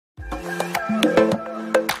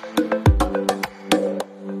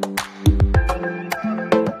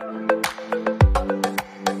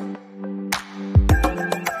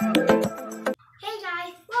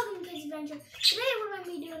Today we're going to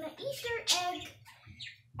be doing an Easter egg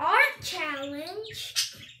art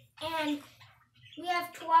challenge, and we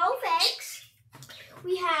have 12 eggs.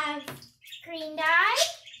 We have green dye,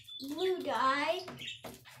 blue dye,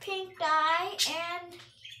 pink dye, and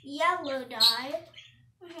yellow dye.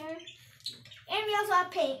 And we also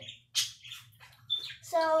have pink.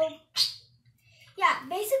 So, yeah,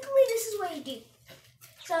 basically this is what you do.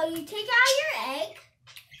 So you take out your egg,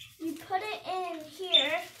 you put it in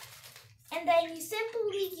here, and then you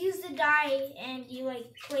simply use the dye and you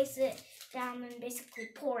place it down and basically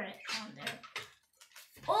pour it on there.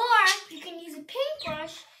 Or you can use a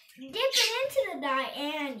paintbrush, dip it into the dye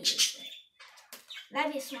and use it.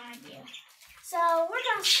 That'd be a smart idea. So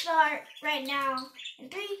we're gonna start right now in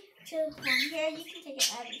 3, 2, 1. Here, you can take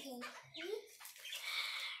it everything.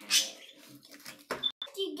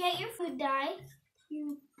 You get your food dye,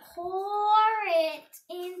 you pour it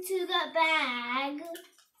into the bag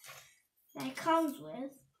that it comes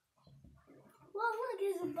with. Well, look,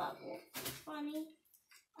 there's a bubble. Funny.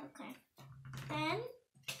 Okay. Then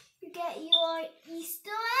you get your Easter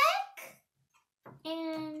egg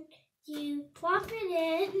and you plop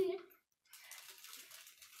it in.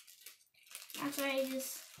 After I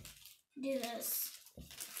just do this,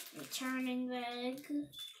 turning the egg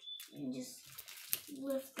and just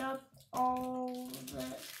lift up all the.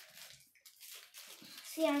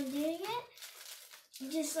 See how I'm doing it?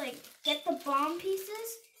 You just get the bomb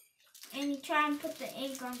pieces and you try and put the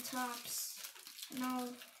ink on tops and all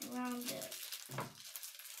around it.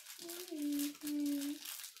 I'm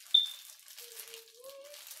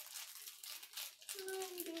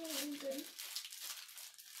doing good.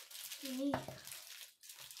 Okay.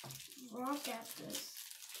 Rock at this.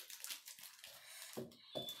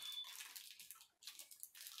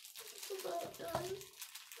 It's about done.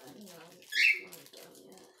 I know it's not done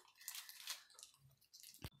yet.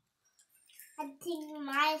 I think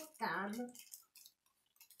mine's done.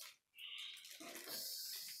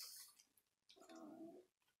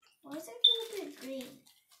 Why is it a little bit green?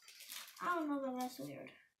 I don't know, but that's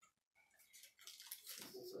weird.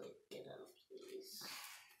 Just get out, please.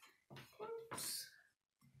 Oops.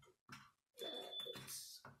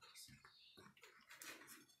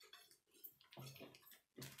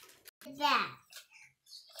 That.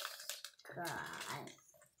 God.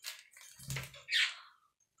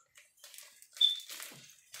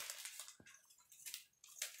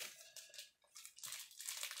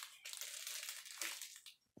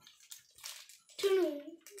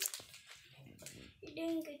 You're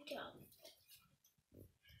doing a good job.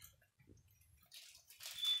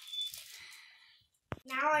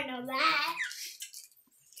 Now I know that.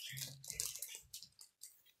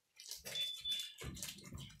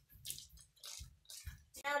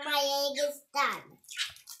 Now my egg is done.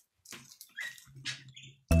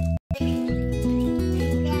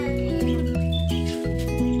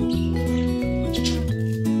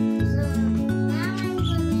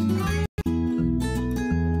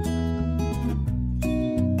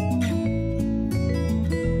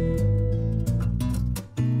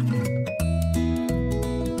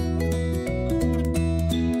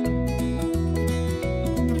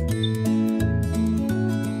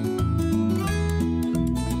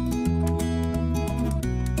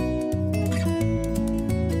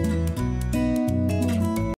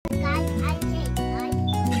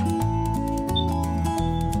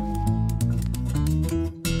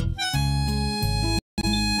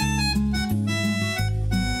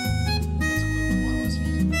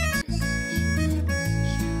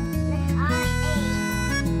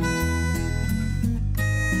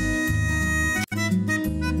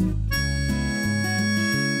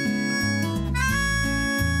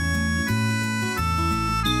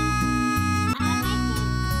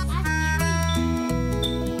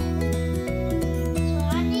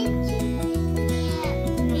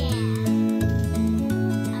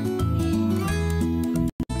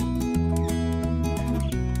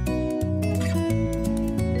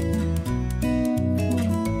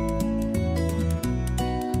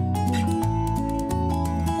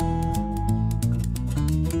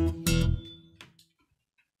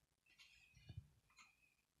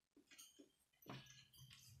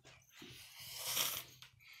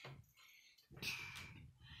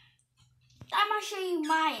 I'm going to show you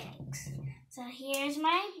my eggs. So here's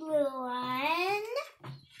my blue one.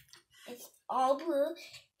 It's all blue.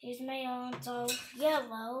 Here's my own, it's all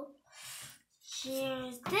yellow.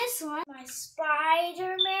 Here's this one, my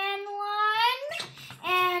Spider-Man one.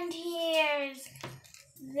 And here's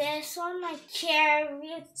saw my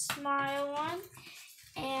carrot smile one,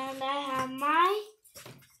 and I have my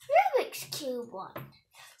Rubik's Cube one.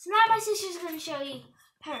 So now my sister's going to show you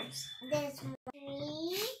hers. This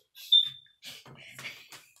tree.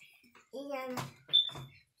 And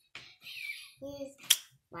here's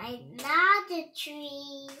my another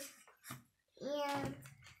tree. And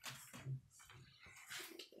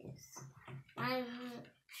my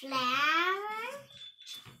flower.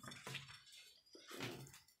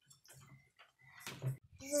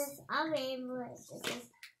 This is a rainbow. This is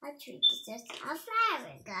a tree. This is a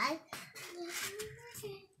flower, guys.